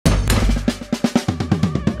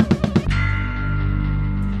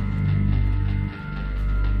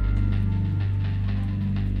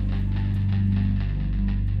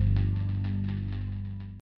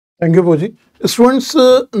Thank you, Pooji. Students,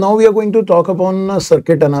 now we are going to talk upon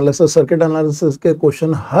circuit analysis. Circuit analysis के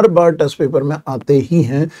question हर बार test paper में आते ही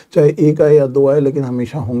हैं, चाहे एक आए या दो आए, लेकिन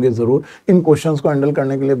हमेशा होंगे ज़रूर। इन क्वेश्चंस को हैंडल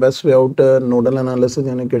करने के लिए best way out nodal analysis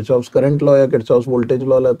यानी किरचॉफ्स करंट लॉ या किरचॉफ्स वोल्टेज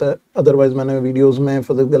लॉ लेता है। अदरवाइज मैंने वीडियोस में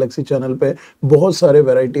फिजिक्स गैलेक्सी चैनल पे बहुत सारे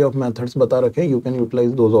वैरायटी ऑफ मेथड्स बता रखे हैं, you can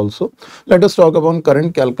utilise those also. Let us talk about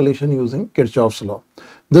current calculation using Kirchhoff's law.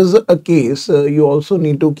 This is a case, you also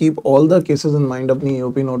need to keep all the cases in mind अपनी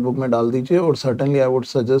AOP notebook में डाल दीजिए और certainly I would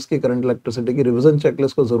suggest कि current electricity की revision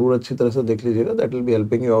checklist को जरूर अच्छी तरह से देख लीजिएगा. That will be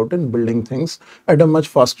helping you out in building things at a much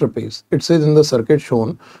faster pace. It says in the circuit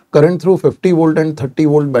shown, current through 50 volt and 30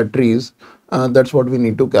 volt batteries. That's what we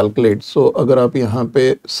need to calculate. So अगर आप यहाँ पे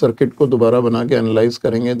circuit को दोबारा बना के analyse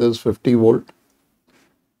करेंगे, there's 50 volt,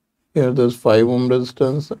 here there's 5 ohm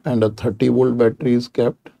resistance and a 30 volt battery is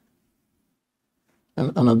kept.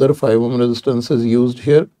 And another 5 ohm resistance is used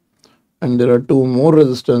here, and there are two more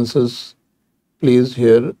resistances placed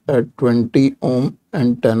here at 20 ohm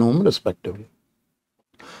and 10 ohm respectively.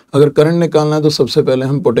 अगर current निकालना है तो सबसे पहले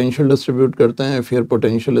हम potential distribute करते हैं. If here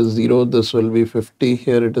potential is 0, this will be 50.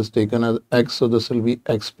 Here it is taken as x, so this will be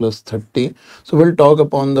x plus 30. So we'll talk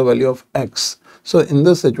upon the value of x. So in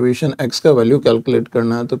this situation x का value calculate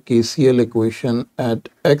करना है तो KCL equation eight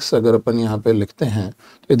x अगर अपन यहाँ पे लिखते हैं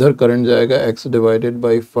तो इधर करंट जाएगा x डिवाइडेड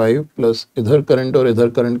बाई 5 प्लस इधर करंट और इधर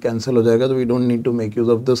करंट कैंसिल हो जाएगा, तो we don't need to make use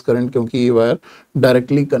of this current क्योंकि ये वायर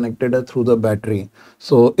डायरेक्टली कनेक्टेड है थ्रू द बैटरी.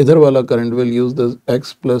 सो इधर वाला current will use this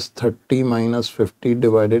x plus 30 minus 50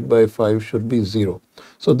 divided by 5 should be 0.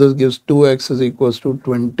 So this gives 2x is equals to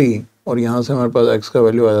 20 और यहाँ से हमारे पास x का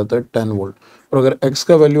वैल्यू आ जाता है 10 वोल्ट. और अगर x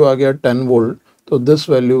का वैल्यू आ गया 10 वोल्ट तो this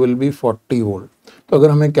value will be 40 volt. तो अगर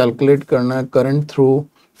हमें कैलकुलेट करना है current through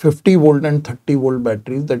 50 volt and 30 volt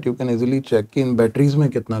batteries, that you can easily check कि इन बैटरीज में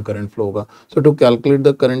कितना करंट फ्लो होगा. सो to calculate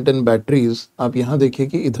the current in batteries आप यहाँ देखिए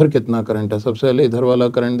कि इधर कितना करंट है. सबसे पहले इधर वाला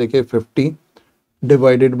करंट देखिए 50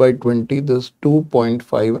 divided by 20, this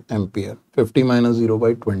 2.5 ampere. 50 minus 0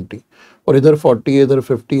 by 20 और इधर 40 है, इधर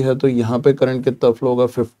 50 है, तो यहाँ पे करंट कितना फ्लो होगा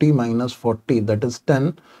 50 minus 40 that is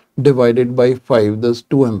 10 divided by 5, this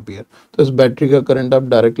 2 ampere. तो इस बैटरी का करंट आप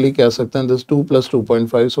डायरेक्टली कह सकते हैं this 2 plus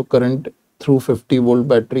 2.5. So current through 50 volt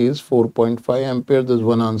battery is 4.5 ampere. This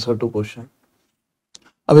one answer to question.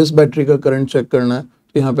 अब इस बैटरी का करंट चेक करना है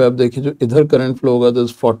तो यहाँ पे आप देखिए जो इधर करंट फ्लो होगा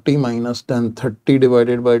this 40 minus 10, 30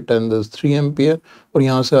 divided by 10 this 3 ampere और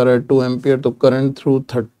यहाँ से आ रहा है 2 एम्पियर. तो current through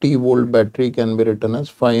 30 volt battery can be written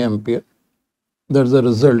as 5 ampere. That's the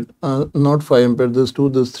result. Not 5 ampere, this 2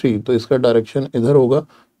 this 3, तो इसका डायरेक्शन इधर होगा.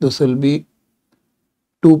 This will be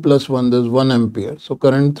 2 plus 1, this is 1 ampere. So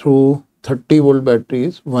current through 30 volt battery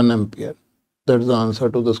is 1 ampere. That's the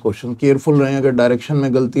answer to this question. Careful रहें, अगर direction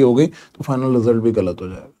में गलती हो गई तो फाइनल रिजल्ट भी गलत हो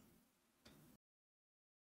जाएगा.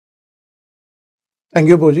 Thank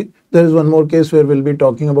you, Pooji. There is one more case where we'll be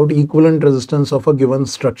talking about equivalent resistance of a given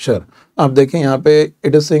structure. आप देखें यहाँ पे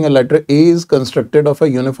it is saying a letter A is constructed of a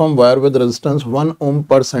uniform wire with resistance 1 ohm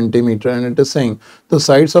per centimeter, and it is saying the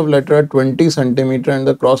sides of letter are 20 centimeter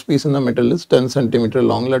and the cross piece in the middle is 10 centimeter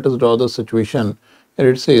long. Let us draw the situation.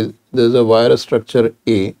 Here it says there is a wire structure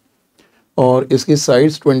A और इसकी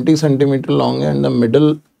sides 20 centimeter long and the middle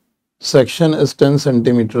section is 10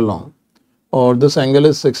 centimeter long और this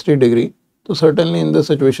angle is 60 degree. तो certainly in this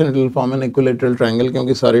situation it will form an equilateral triangle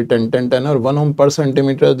क्योंकि सारी 10 10 10 और 1 ohm per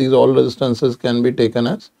centimeter, these all resistances can be taken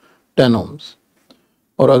as 10 ohms.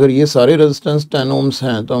 और अगर ये सारे resistance 10 ohms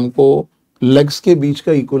हैं तो हमको legs के बीच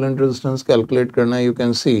का equivalent resistance calculate करना है. You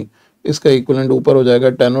can see इसका equivalent ऊपर हो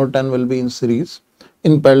जाएगा 10 और 10 will be in series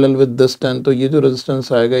in parallel with this 10. तो ये जो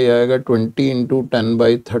resistance आएगा ये आएगा 20 into 10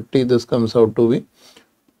 by 30, this comes out to be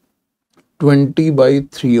 20 by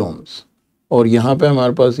 3 ohms. और यहाँ पे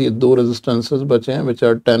हमारे पास ये दो रेजिस्टेंसेस बचे हैं विच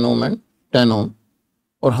आर 10 ओम एंड 10 ओम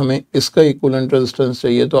और हमें इसका इक्विवेलेंट रेजिस्टेंस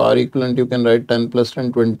चाहिए. तो are equivalent you can write 10 plus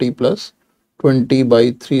 10 20 plus 20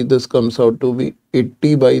 by 3, this comes out to be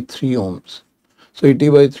 80 by 3 ohms. So 80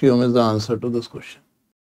 by 3 Om is the answer to this question.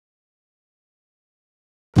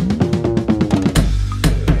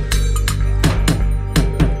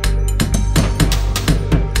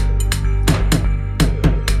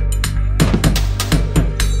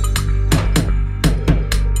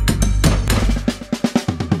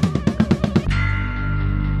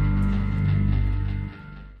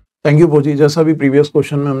 Thank you पोजी। जैसा भी previous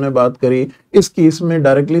question में हमने बात करी, इस केस में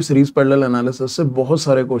डायरेक्टली सीरीज पैरेलल एनालिसिस से बहुत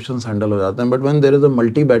सारे क्वेश्चंस हैंडल हो जाते हैं, but when there is a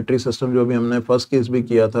multi battery system, जो भी हमने फर्स्ट केस भी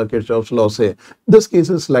किया था किरचॉफ्स लॉ से, this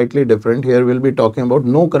case is slightly different. Here will be talking about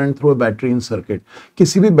no current through a battery in circuit.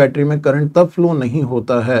 किसी भी बैटरी में करंट तब फ्लो नहीं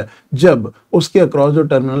होता है जब उसके अक्रॉस जो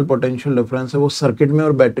टर्मिनल पोटेंशियल डिफरेंस है वो सर्किट में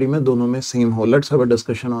और बैटरी में दोनों में सेम हो। Let's have a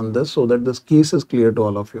discussion on this so that this case is clear to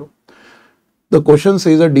all of you. The question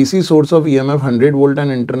says a DC source of EMF 100 volt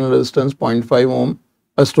and internal resistance 0.5 ohm,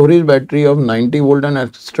 a storage battery of 90 volt and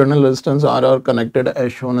external resistance R are connected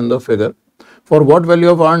as shown in the figure. For what value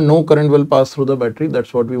of R no current will pass through the battery?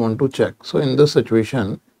 That's what we want to check. So in this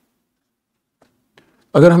situation,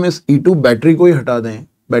 अगर हम इस E2 battery को ही हटा दें,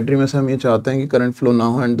 battery में से हम ये चाहते हैं कि करंट फ्लो ना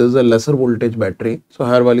हो, and this is a lesser voltage battery, so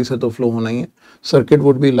higher वाली से तो फ्लो होना ही है। Circuit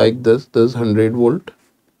would be like this 100 volt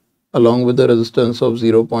along with the resistance of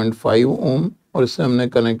 0.5 ohm, और इससे हमने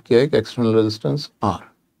कनेक्ट किया एक एक्सटर्नल रेजिस्टेंस R।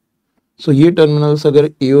 सो ये टर्मिनल्स अगर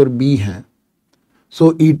A और B हैं, सो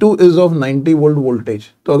E2 is of 90 volt voltage,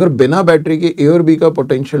 तो अगर बिना बैटरी के A और B का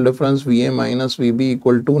potential difference VA minus VB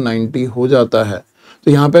equal to 90 हो जाता है,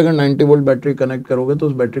 तो यहाँ पे अगर 90 वोल्ट बैटरी कनेक्ट करोगे तो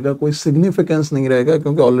उस बैटरी का कोई सिग्निफिकेंस नहीं रहेगा,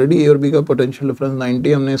 क्योंकि ऑलरेडी ए और बी का पोटेंशियल डिफरेंस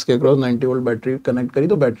 90, हमने इसके अक्रॉस 90 वोल्ट बैटरी कनेक्ट करी,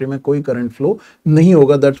 तो बैटरी में कोई करंट फ्लो नहीं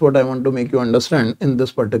होगा। That's what I want to make you understand in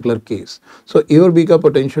this particular case. सो ए और बी का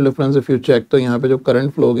potential difference if you check, तो यहाँ पे जो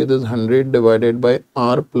करंट फ्लो होगी this 100 divided by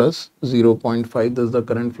are plus 0.5, this the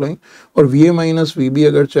current flowing. और V A minus we B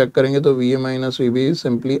अगर check करेंगे तो V A minus we be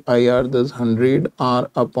simply I R, this 100 are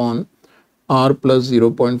upon R plus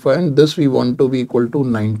 0.5, and this we want to be equal to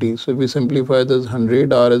 90. So if we simplify this,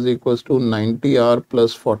 100 R is equals to 90 R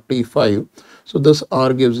plus 45. So this R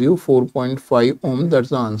gives you 4.5 ohm.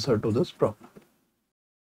 That's the answer to this problem.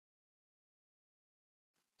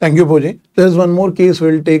 Thank you, Pooji. There's one more case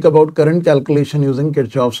we'll take about current calculation using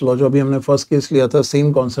Kirchhoff's law. जो अभी हमने first case लिया था,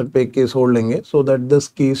 same concept पे एक case और लेंगे, so that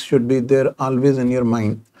this case should be there always in your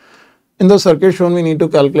mind. In the circuit shown, we need to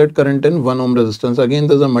calculate current in 1 ohm resistance. Again,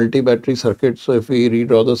 there's a multi-battery circuit. So if we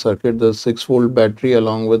redraw the circuit, the 6-volt battery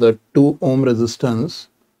along with a 2 ohm resistance.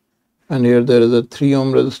 And here there is a 3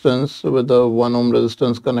 ohm resistance with a 1 ohm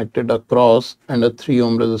resistance connected across and a 3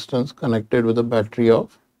 ohm resistance connected with a battery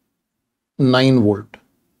of 9 volt.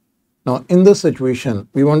 Now, in this situation,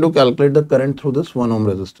 we want to calculate the current through this 1 ohm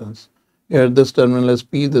resistance. Here this terminal is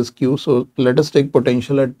P, this Q. So let us take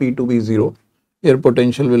potential at P to be 0. Here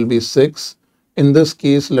potential will be 6. In this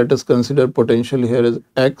case, let us consider potential here is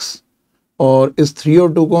X, और इस 3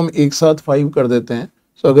 और 2 को हम एक साथ 5 कर देते हैं।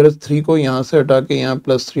 So अगर इस 3 को यहाँ से हटा के यहाँ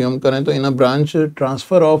प्लस 3 हम करें, तो इन a branch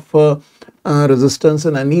transfer of resistance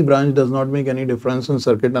in any branch does not make any difference in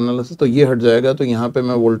circuit analysis, तो ये हट जाएगा, तो यहाँ पे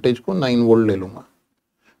मैं वोल्टेज को 9 वोल्ट ले लूँगा।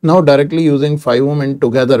 Now directly using 5 Om in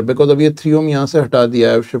together, because अब ये 3 ओम यहाँ से हटा दिया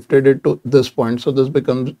है, I have shifted it to this point, so this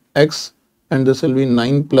becomes X and this will be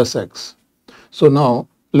 9 plus X. So now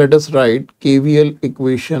let us write KVL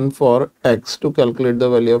equation for X to calculate the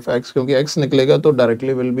value of X, क्योंकि X निकलेगा तो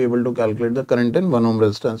directly will be able to calculate the current in 1 ohm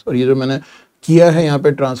resistance। और ये जो मैंने किया है यहाँ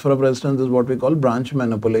पे transfer of resistance is what we call branch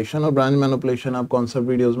manipulation, और ब्रांच मैनिपुलेशन आप कॉन्सेप्ट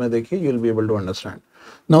वीडियोस में देखिए, you will be able to understand.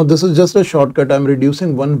 Now this is just a shortcut, I am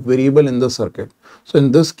reducing one variable in the circuit. So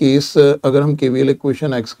in this case अगर हम KVL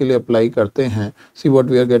equation x के लिए apply करते हैं, see what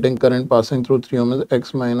we are getting, current passing through 3 Om is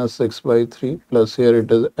x minus 6/3 plus here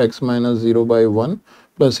it is x minus 0/1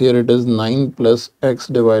 plus here it is 9 plus x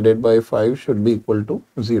divided by 5 should be equal to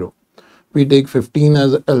 0. We take 15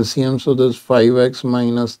 as LCM, so this 5x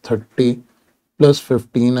minus 30 plus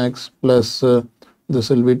 15x plus this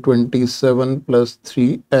will be 27 plus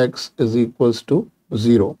 3x is equals to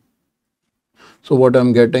 0. So what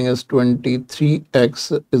I'm getting is 23x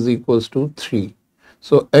is equals to 3.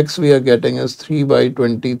 So x we are getting is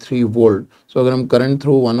 3/23 volt. So अगर हम current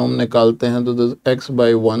through 1 ohm निकालते हैं तो this x by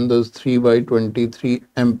 1, this 3/23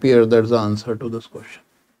 ampere, that's the answer to this question.